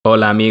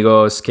Hola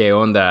amigos, ¿qué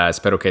onda?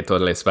 Espero que todo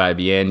les va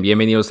bien.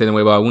 Bienvenidos de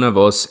nuevo a Una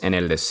voz en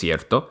el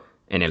desierto.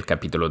 En el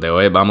capítulo de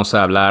hoy vamos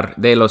a hablar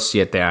de los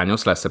 7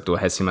 años, la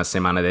 70ª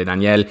semana de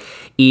Daniel,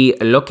 y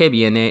lo que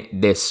viene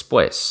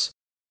después.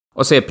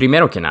 O sea,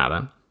 primero que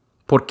nada,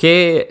 ¿por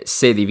qué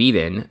se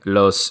dividen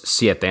los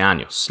 7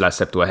 años, la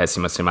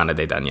 70ª semana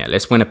de Daniel?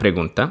 Es buena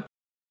pregunta.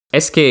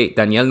 Es que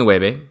Daniel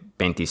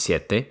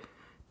 9:27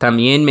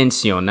 también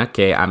menciona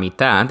que a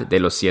mitad de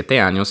los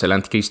 7 años el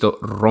anticristo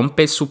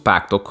rompe su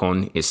pacto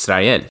con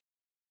Israel.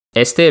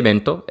 Este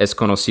evento es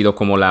conocido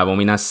como la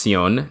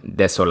abominación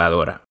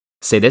desoladora.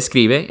 Se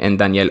describe en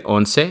Daniel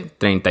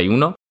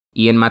 11:31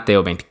 y en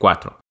Mateo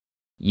 24.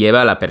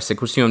 Lleva a la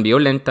persecución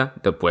violenta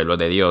del pueblo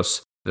de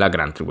Dios, la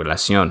gran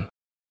tribulación.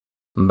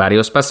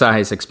 Varios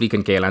pasajes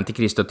explican que el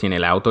anticristo tiene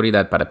la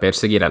autoridad para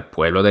perseguir al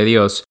pueblo de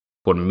Dios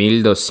por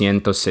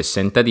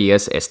 1260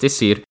 días, es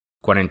decir,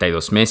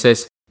 42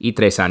 meses y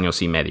 3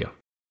 años y medio.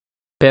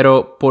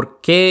 Pero,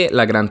 ¿por qué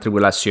la gran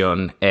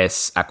tribulación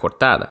es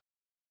acortada?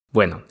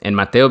 Bueno, en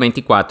Mateo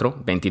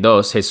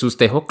 24:22 Jesús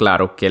dejó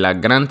claro que la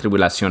gran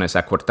tribulación es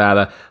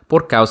acortada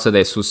por causa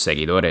de sus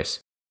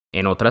seguidores.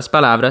 En otras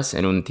palabras,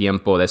 en un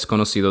tiempo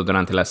desconocido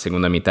durante la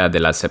segunda mitad de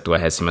la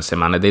 70ª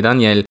semana de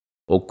Daniel,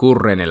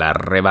 ocurren el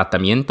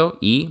arrebatamiento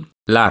y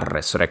la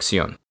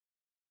resurrección.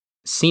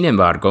 Sin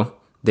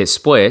embargo,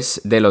 después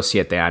de los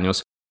 7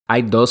 años,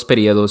 hay 2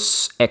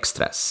 periodos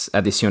extras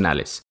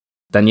adicionales.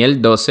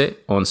 Daniel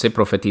 12:11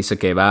 profetiza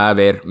que va a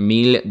haber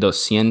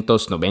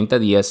 1290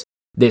 días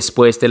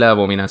después de la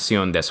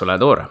abominación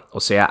desoladora, o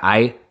sea,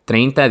 hay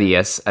 30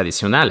 días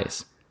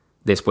adicionales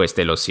después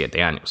de los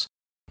 7 años.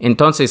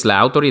 Entonces, la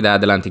autoridad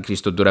del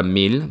anticristo dura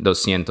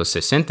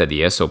 1260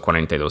 días o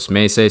 42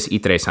 meses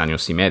y 3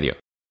 años y medio.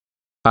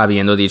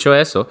 Habiendo dicho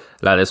eso,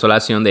 la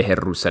desolación de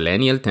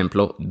Jerusalén y el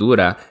templo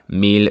dura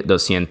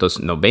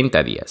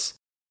 1290 días.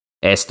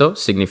 Esto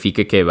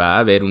significa que va a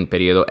haber un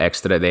periodo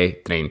extra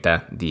de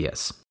 30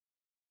 días.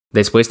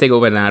 Después de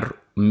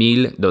gobernar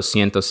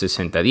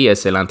 1260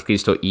 días, el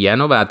anticristo ya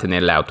no va a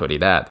tener la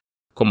autoridad.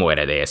 Como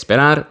era de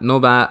esperar,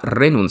 no va a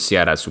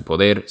renunciar a su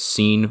poder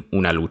sin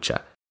una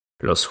lucha.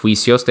 Los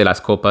juicios de las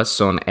copas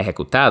son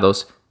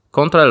ejecutados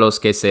contra los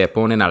que se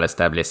oponen al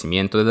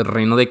establecimiento del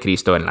reino de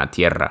Cristo en la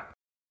tierra.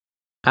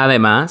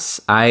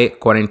 Además, hay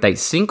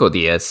 45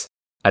 días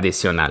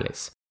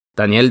adicionales.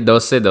 Daniel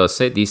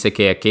 12:12 dice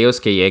que aquellos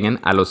que llegan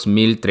a los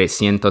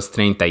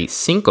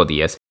 1335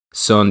 días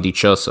son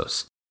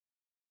dichosos.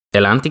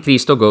 El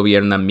anticristo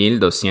gobierna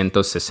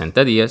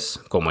 1260 días,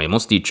 como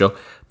hemos dicho,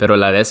 pero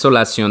la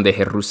desolación de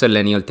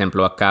Jerusalén y el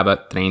templo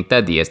acaba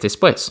 30 días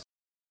después.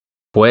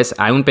 Pues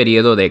hay un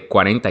periodo de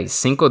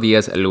 45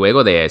 días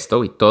luego de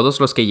esto y todos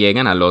los que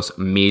llegan a los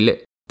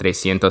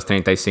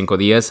 1335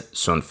 días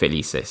son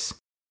felices.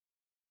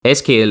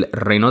 Es que el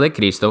reino de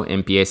Cristo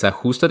empieza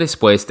justo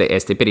después de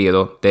este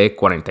periodo de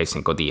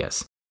 45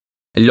 días.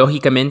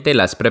 Lógicamente,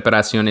 las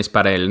preparaciones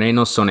para el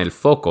reino son el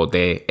foco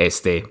de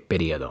este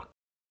periodo.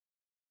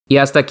 Y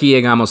hasta aquí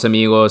llegamos,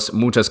 amigos.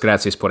 Muchas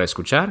gracias por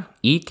escuchar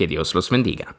y que Dios los bendiga.